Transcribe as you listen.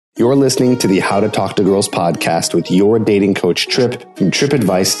You're listening to the How to Talk to Girls podcast with your dating coach, Trip, from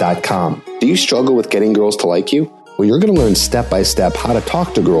tripadvice.com. Do you struggle with getting girls to like you? Well, you're going to learn step-by-step how to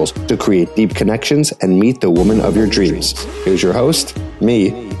talk to girls to create deep connections and meet the woman of your dreams. Here's your host,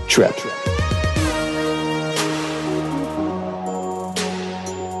 me, Trip.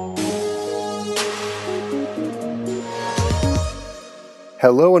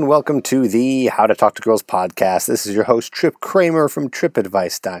 Hello and welcome to the How to Talk to Girls podcast. This is your host, Trip Kramer from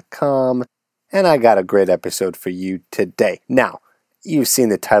tripadvice.com, and I got a great episode for you today. Now, you've seen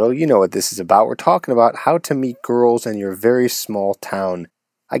the title, you know what this is about. We're talking about how to meet girls in your very small town.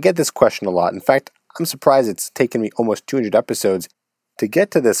 I get this question a lot. In fact, I'm surprised it's taken me almost 200 episodes to get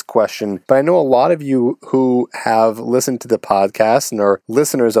to this question, but I know a lot of you who have listened to the podcast and are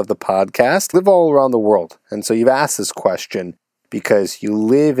listeners of the podcast live all around the world, and so you've asked this question because you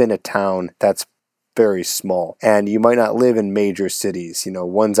live in a town that's very small, and you might not live in major cities. You know,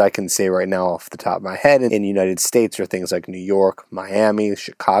 ones I can say right now off the top of my head in the United States are things like New York, Miami,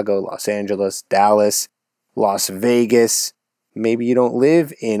 Chicago, Los Angeles, Dallas, Las Vegas. Maybe you don't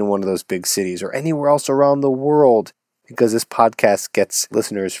live in one of those big cities or anywhere else around the world, because this podcast gets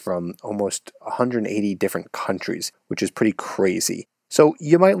listeners from almost 180 different countries, which is pretty crazy. So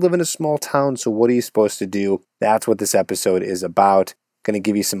you might live in a small town, so what are you supposed to do? That's what this episode is about. Going to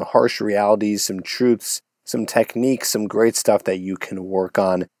give you some harsh realities, some truths, some techniques, some great stuff that you can work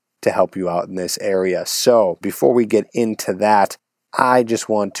on to help you out in this area. So before we get into that, I just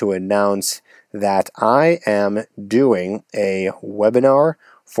want to announce that I am doing a webinar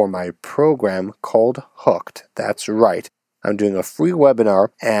for my program called Hooked. That's right. I'm doing a free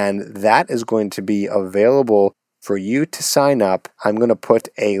webinar, and that is going to be available for you to sign up. I'm going to put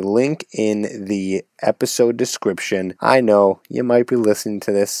a link in the episode description. I know you might be listening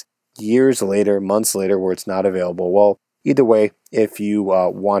to this years later, months later, where it's not available. Well, either way, if you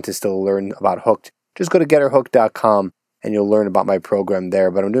want to still learn about Hooked, just go to getherhooked.com and you'll learn about my program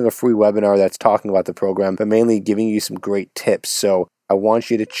there. But I'm doing a free webinar that's talking about the program, but mainly giving you some great tips. So I want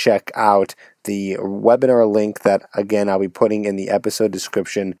you to check out the webinar link that, again, I'll be putting in the episode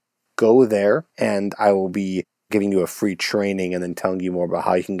description. Go there, and I will be giving you a free training and then telling you more about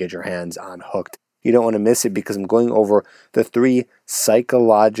how you can get your hands on Hooked. You don't want to miss it, because I'm going over the 3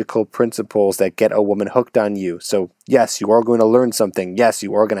 psychological principles that get a woman hooked on you. So yes, you are going to learn something. Yes,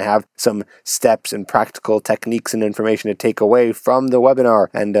 you are going to have some steps and practical techniques and information to take away from the webinar.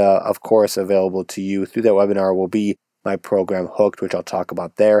 And of course, available to you through that webinar will be my program Hooked, which I'll talk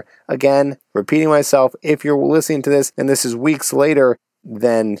about there. Again, repeating myself, if you're listening to this and this is weeks later,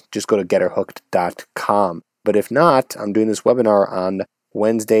 then just go to getherhooked.com. But if not, I'm doing this webinar on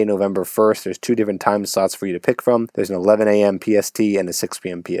Wednesday, November 1st. There's 2 different time slots for you to pick from. There's an 11 a.m. PST and a 6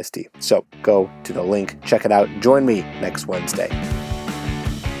 p.m. PST. So go to the link, check it out, join me next Wednesday.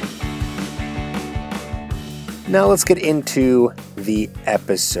 Now let's get into the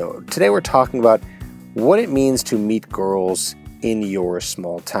episode. Today we're talking about what it means to meet girls in your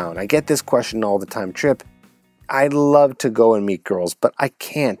small town. I get this question all the time, Trip. I'd love to go and meet girls, but I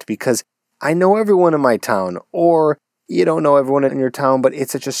can't because I know everyone in my town, or you don't know everyone in your town, but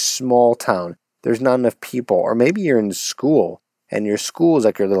it's such a small town. There's not enough people. Or maybe you're in school, and your school is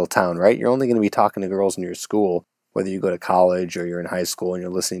like your little town, right? You're only going to be talking to girls in your school, whether you go to college or you're in high school and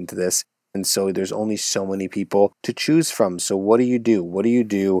you're listening to this. And so there's only so many people to choose from. So what do you do? What do you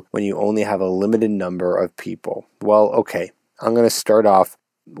do when you only have a limited number of people? Well, okay, I'm going to start off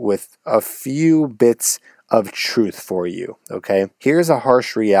with a few bits of truth for you, okay? Here's a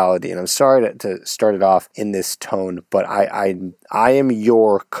harsh reality, and I'm sorry to start it off in this tone, but I am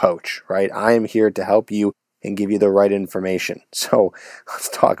your coach, right? I am here to help you and give you the right information. So let's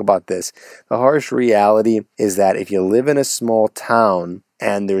talk about this. The harsh reality is that if you live in a small town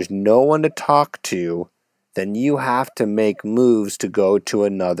and there's no one to talk to, then you have to make moves to go to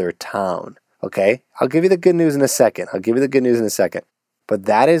another town, okay? I'll give you the good news in a second. But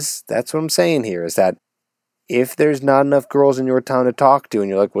that's what I'm saying here, is that if there's not enough girls in your town to talk to, and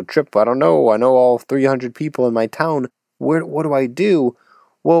you're like, well, Trip, I don't know. I know all 300 people in my town. What do I do?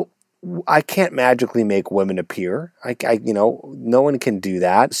 Well, I can't magically make women appear. No one can do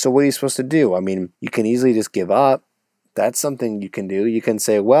that. So what are you supposed to do? I mean, you can easily just give up. That's something you can do. You can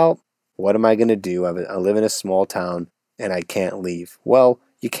say, well, what am I going to do? I live in a small town and I can't leave. Well,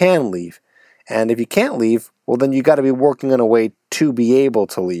 you can leave. And if you can't leave, well, then you got to be working on a way to be able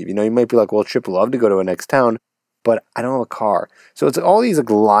to leave. You know, you might be like, well, Trip, love to go to a next town, but I don't have a car. So it's all these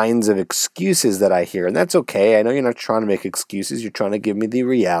lines of excuses that I hear, and that's okay. I know you're not trying to make excuses. You're trying to give me the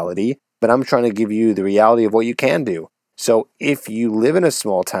reality, but I'm trying to give you the reality of what you can do. So if you live in a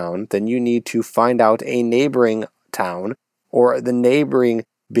small town, then you need to find out a neighboring town or the neighboring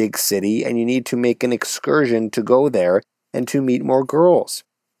big city and you need to make an excursion to go there and to meet more girls.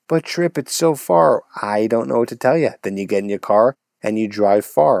 But Trip, it's so far. I don't know what to tell you. Then you get in your car and you drive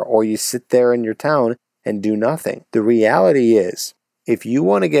far, or you sit there in your town and do nothing. The reality is, if you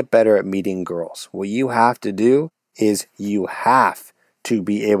want to get better at meeting girls, what you have to do is you have to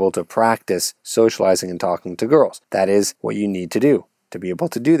be able to practice socializing and talking to girls. That is what you need to do to be able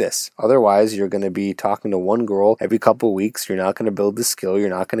to do this. Otherwise, you're going to be talking to one girl every couple of weeks. You're not going to build the skill. You're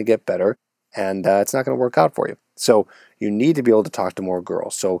not going to get better, and it's not going to work out for you. So you need to be able to talk to more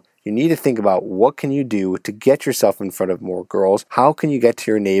girls. So you need to think about what can you do to get yourself in front of more girls. How can you get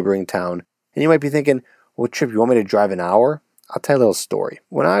to your neighboring town? And you might be thinking, well, Trip, you want me to drive an hour? I'll tell you a little story.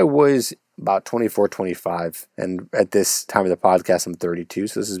 When I was about 24, 25, and at this time of the podcast, I'm 32,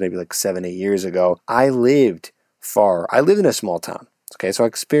 so this is maybe like 7, 8 years ago, I lived far. I lived in a small town, okay? So I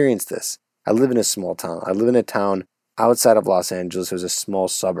experienced this. I live in a small town. I live in a town outside of Los Angeles. It was a small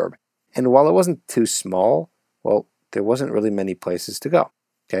suburb. And while it wasn't too small, well, there wasn't really many places to go,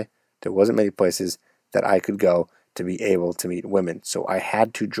 okay? There wasn't many places that I could go to be able to meet women. So I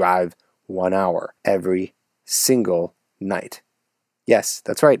had to drive 1 hour every single night. Yes,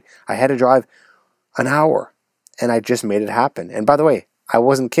 that's right. I had to drive an hour, and I just made it happen. And by the way, I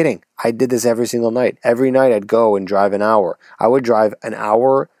wasn't kidding. I did this every single night. Every night I'd go and drive an hour. I would drive an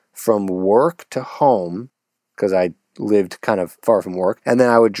hour from work to home because I lived kind of far from work. And then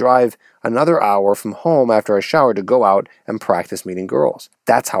I would drive another hour from home after I showered to go out and practice meeting girls.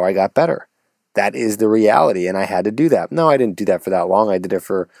 That's how I got better. That is the reality, and I had to do that. No, I didn't do that for that long. I did it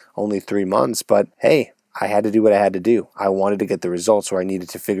for only 3 months, but hey, I had to do what I had to do. I wanted to get the results, so I needed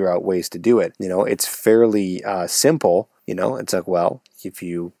to figure out ways to do it. It's fairly simple. It's like, well, if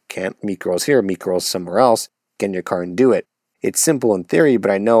you can't meet girls here, meet girls somewhere else, get in your car and do it. It's simple in theory,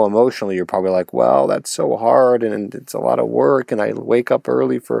 but I know emotionally you're probably like, well, that's so hard and it's a lot of work and I wake up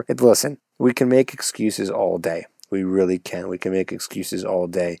early for it. Listen, we can make excuses all day. We really can. We can make excuses all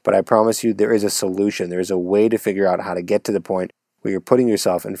day. But I promise you there is a solution. There is a way to figure out how to get to the point where you're putting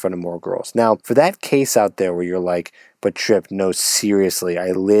yourself in front of more girls. Now, for that case out there where you're like, but Trip, no, seriously,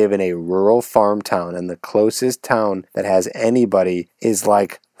 I live in a rural farm town and the closest town that has anybody is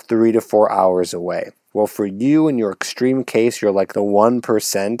like 3 to 4 hours away. Well, for you in your extreme case, you're like the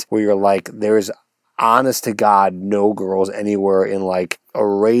 1% where you're like, there's honest to God no girls anywhere in like a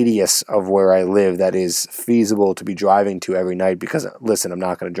radius of where I live that is feasible to be driving to every night because, listen, I'm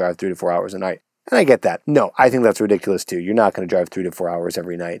not going to drive 3 to 4 hours a night. And I get that. No, I think that's ridiculous too. You're not going to drive 3 to 4 hours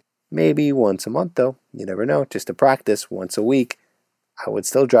every night. Maybe once a month though. You never know. Just to practice once a week. I would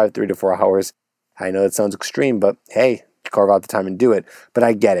still drive 3 to 4 hours. I know it sounds extreme, but hey, carve out the time and do it. But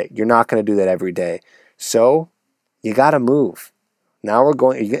I get it. You're not going to do that every day. So you got to move. Now we're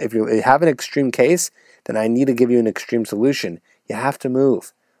going, if you have an extreme case, then I need to give you an extreme solution. You have to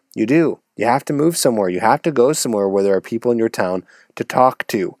move. You do. You have to move somewhere. You have to go somewhere where there are people in your town to talk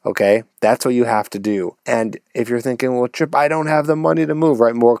to, okay? That's what you have to do. And if you're thinking, well, Trip, I don't have the money to move,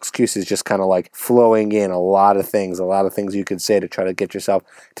 right? More excuses just kind of like flowing in, a lot of things you could say to try to get yourself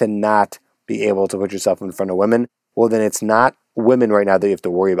to not be able to put yourself in front of women. Well, then it's not women right now that you have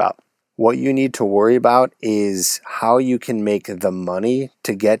to worry about. What you need to worry about is how you can make the money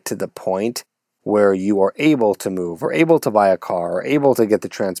to get to the point where you are able to move or able to buy a car or able to get the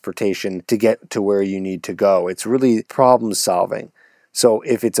transportation to get to where you need to go. It's really problem solving. So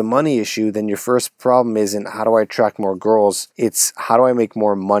if it's a money issue, then your first problem isn't how do I attract more girls? It's how do I make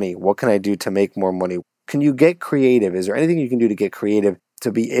more money? What can I do to make more money? Can you get creative? Is there anything you can do to get creative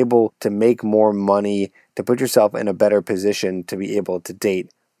to be able to make more money, to put yourself in a better position to be able to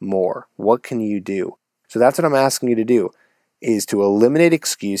date more? What can you do? So that's what I'm asking you to do, is to eliminate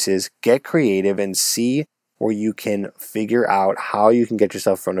excuses, get creative, and see where you can figure out how you can get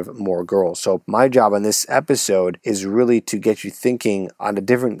yourself in front of more girls. So my job on this episode is really to get you thinking on a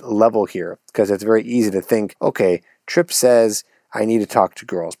different level here, because it's very easy to think, okay, Trip says I need to talk to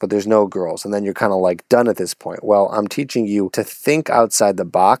girls, but there's no girls. And then you're kind of like done at this point. Well, I'm teaching you to think outside the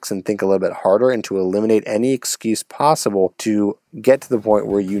box and think a little bit harder and to eliminate any excuse possible to get to the point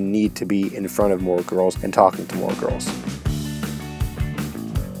where you need to be in front of more girls and talking to more girls.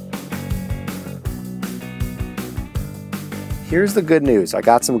 Here's the good news. I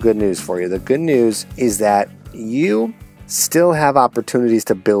got some good news for you. The good news is that you still have opportunities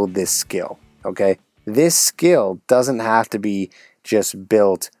to build this skill, okay? This skill doesn't have to be just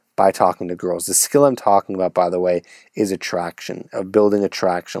built by talking to girls. The skill I'm talking about, by the way, is attraction, of building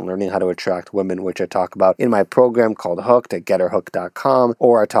attraction, learning how to attract women, which I talk about in my program called Hooked at getherhooked.com,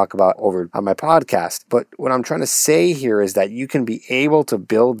 or I talk about over on my podcast. But what I'm trying to say here is that you can be able to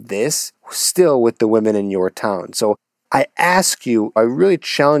build this still with the women in your town. So I ask you, I really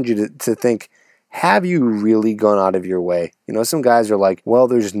challenge you to think, have you really gone out of your way? Some guys are like, well,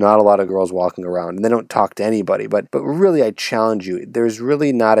 there's not a lot of girls walking around and they don't talk to anybody. But really, I challenge you. There's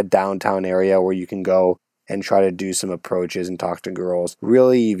really not a downtown area where you can go and try to do some approaches and talk to girls.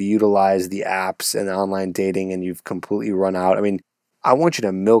 Really, you've utilized the apps and online dating and you've completely run out. I want you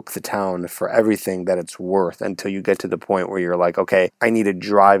to milk the town for everything that it's worth until you get to the point where you're like, okay, I need to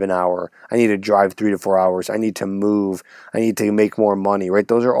drive an hour. I need to drive 3 to 4 hours. I need to move. I need to make more money, right?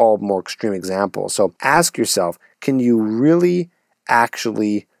 Those are all more extreme examples. So ask yourself, can you really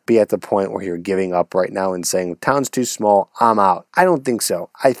actually be at the point where you're giving up right now and saying, town's too small, I'm out? I don't think so.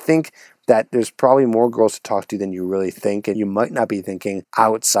 I think that there's probably more girls to talk to than you really think, and you might not be thinking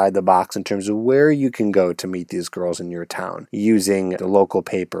outside the box in terms of where you can go to meet these girls in your town using the local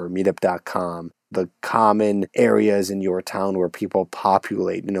paper, meetup.com, the common areas in your town where people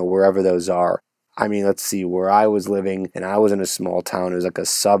populate, wherever those are. Let's see, where I was living, and I was in a small town, it was like a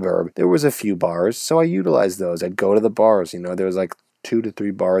suburb, there was a few bars, so I utilized those. I'd go to the bars, there was like 2 to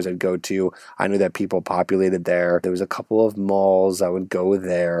 3 bars I'd go to. I knew that people populated there. There was a couple of malls, I would go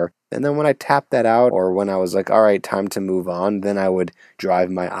there. And then when I tapped that out, or when I was like, all right, time to move on, then I would drive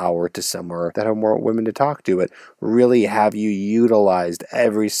my hour to somewhere that had more women to talk to. But really, have you utilized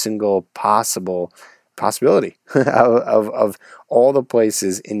every single possibility of all the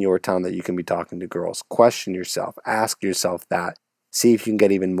places in your town that you can be talking to girls? Question yourself. Ask yourself that. See if you can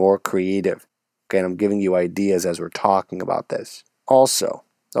get even more creative. Okay, and I'm giving you ideas as we're talking about this. Also,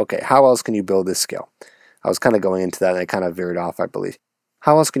 okay, how else can you build this skill? I was kind of going into that and I kind of veered off, I believe.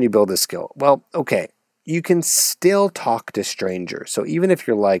 How else can you build this skill? Well, okay, you can still talk to strangers. So even if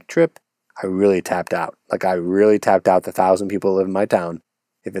you're like, Trip, I really tapped out. Like I really tapped out the 1,000 people that live in my town,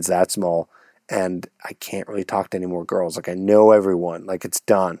 if it's that small, and I can't really talk to any more girls. Like I know everyone. Like it's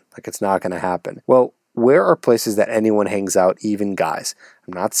done. Like it's not going to happen. Well, where are places that anyone hangs out, even guys?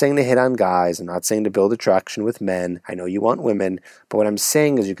 I'm not saying to hit on guys. I'm not saying to build attraction with men. I know you want women. But what I'm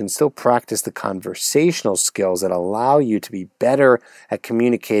saying is you can still practice the conversational skills that allow you to be better at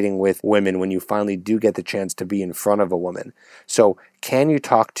communicating with women when you finally do get the chance to be in front of a woman. So can you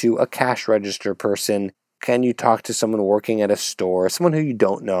talk to a cash register person? Can you talk to someone working at a store, someone who you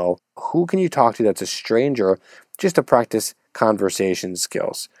don't know? Who can you talk to that's a stranger just to practice conversation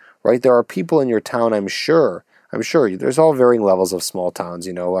skills? Right? There are people in your town, I'm sure, there's all varying levels of small towns,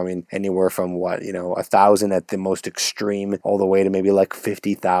 anywhere from 1,000 at the most extreme, all the way to maybe like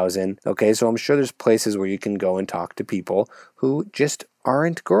 50,000. Okay, so I'm sure there's places where you can go and talk to people who just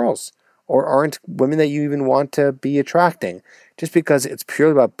aren't girls or aren't women that you even want to be attracting, just because it's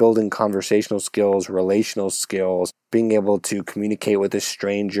purely about building conversational skills, relational skills, being able to communicate with a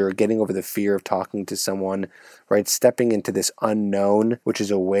stranger, getting over the fear of talking to someone, right? Stepping into this unknown, which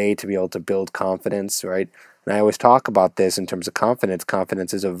is a way to be able to build confidence, right? And I always talk about this in terms of confidence.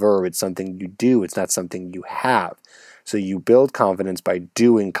 Confidence is a verb. It's something you do. It's not something you have. So you build confidence by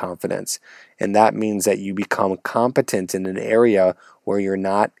doing confidence. And that means that you become competent in an area where you're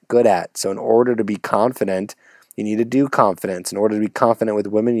not good at. So in order to be confident, you need to do confidence. In order to be confident with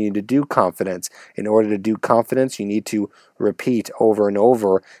women, you need to do confidence. In order to do confidence, you need to repeat over and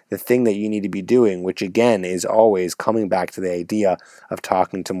over the thing that you need to be doing, which again is always coming back to the idea of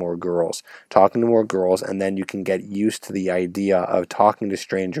talking to more girls. Talking to more girls, and then you can get used to the idea of talking to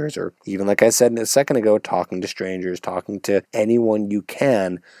strangers, or even like I said a second ago, talking to strangers, talking to anyone you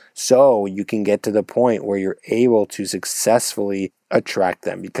can, so you can get to the point where you're able to successfully attract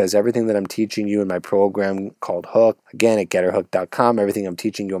them. Because everything that I'm teaching you in my program called Hook, again at getherhook.com, everything I'm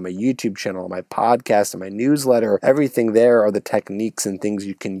teaching you on my YouTube channel, on my podcast, on my newsletter, everything there are the techniques and things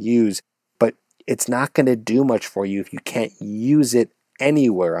you can use. But it's not going to do much for you if you can't use it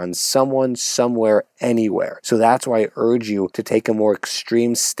anywhere, on someone, somewhere, anywhere. So that's why I urge you to take a more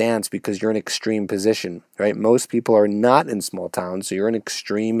extreme stance, because you're in an extreme position, right? Most people are not in small towns, so you're an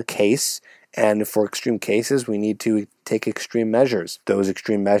extreme case. And for extreme cases, we need to take extreme measures. Those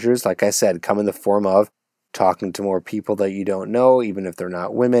extreme measures, like I said, come in the form of talking to more people that you don't know, even if they're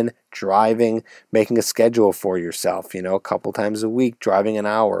not women, driving, making a schedule for yourself, a couple times a week, driving an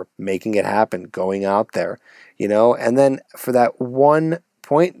hour, making it happen, going out there, and then for that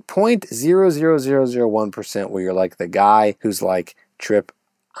 0.00001% where you're like the guy who's like, Trip,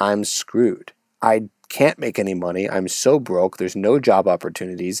 I'm screwed. I can't make any money. I'm so broke. There's no job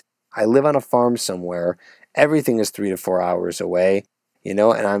opportunities. I live on a farm somewhere. Everything is 3 to 4 hours away, and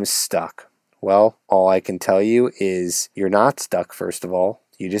I'm stuck. Well, all I can tell you is you're not stuck, first of all.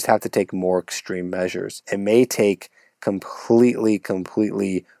 You just have to take more extreme measures. It may take completely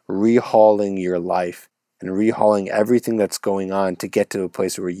rehauling your life and rehauling everything that's going on to get to a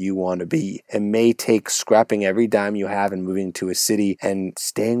place where you want to be. It may take scrapping every dime you have and moving to a city and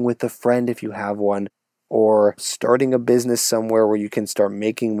staying with a friend if you have one, or starting a business somewhere where you can start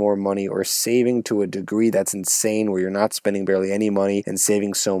making more money, or saving to a degree that's insane where you're not spending barely any money and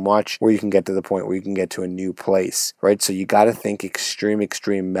saving so much where you can get to the point where you can get to a new place, right? So you got to think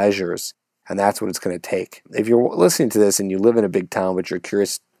extreme measures, and that's what it's going to take. If you're listening to this and you live in a big town but you're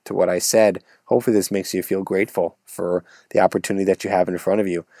curious to what I said, hopefully this makes you feel grateful for the opportunity that you have in front of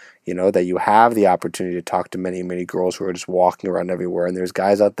you. You know, that you have the opportunity to talk to many, many girls who are just walking around everywhere. And there's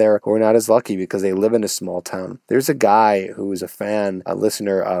guys out there who are not as lucky because they live in a small town. There's a guy who is a fan, a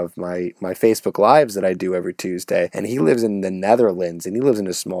listener of my Facebook Lives that I do every Tuesday. And he lives in the Netherlands and he lives in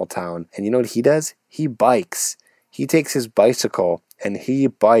a small town. And you know what he does? He bikes. He takes his bicycle and he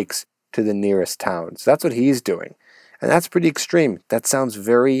bikes to the nearest town. So that's what he's doing. And that's pretty extreme. That sounds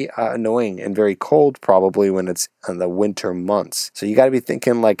very annoying and very cold probably when it's in the winter months. So you got to be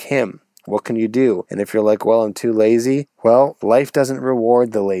thinking like him. What can you do? And if you're like, well, I'm too lazy, well, life doesn't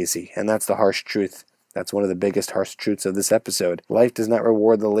reward the lazy. And that's the harsh truth. That's one of the biggest harsh truths of this episode. Life does not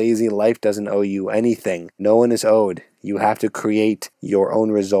reward the lazy. Life doesn't owe you anything. No one is owed. You have to create your own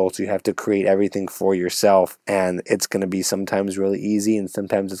results. You have to create everything for yourself. And it's going to be sometimes really easy and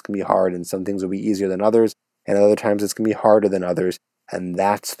sometimes it's going to be hard. And some things will be easier than others. And other times it's going to be harder than others. And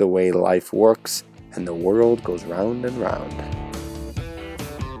that's the way life works. And the world goes round and round.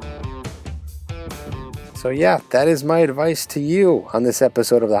 So yeah, that is my advice to you on this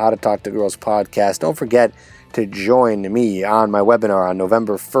episode of the How to Talk to Girls podcast. Don't forget to join me on my webinar on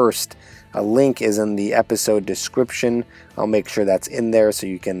November 1st. A link is in the episode description. I'll make sure that's in there so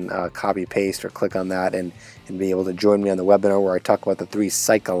you can copy paste or click on that and be able to join me on the webinar where I talk about the three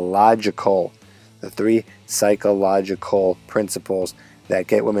psychological principles that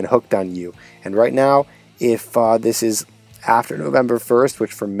get women hooked on you. And right now, if this is after November 1st,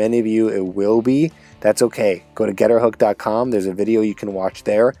 which for many of you it will be, that's okay. Go to getherhooked.com. There's a video you can watch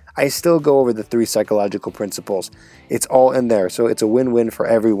there. I still go over the three psychological principles. It's all in there. So it's a win-win for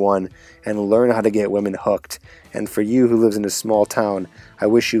everyone, and learn how to get women hooked. And for you who lives in a small town, I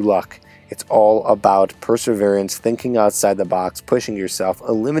wish you luck. It's all about perseverance, thinking outside the box, pushing yourself,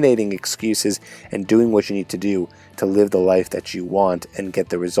 eliminating excuses, and doing what you need to do to live the life that you want and get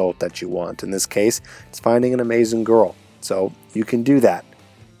the result that you want. In this case, it's finding an amazing girl. So you can do that.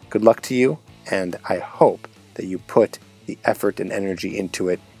 Good luck to you, and I hope that you put the effort and energy into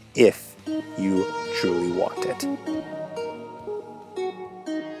it if you truly want it.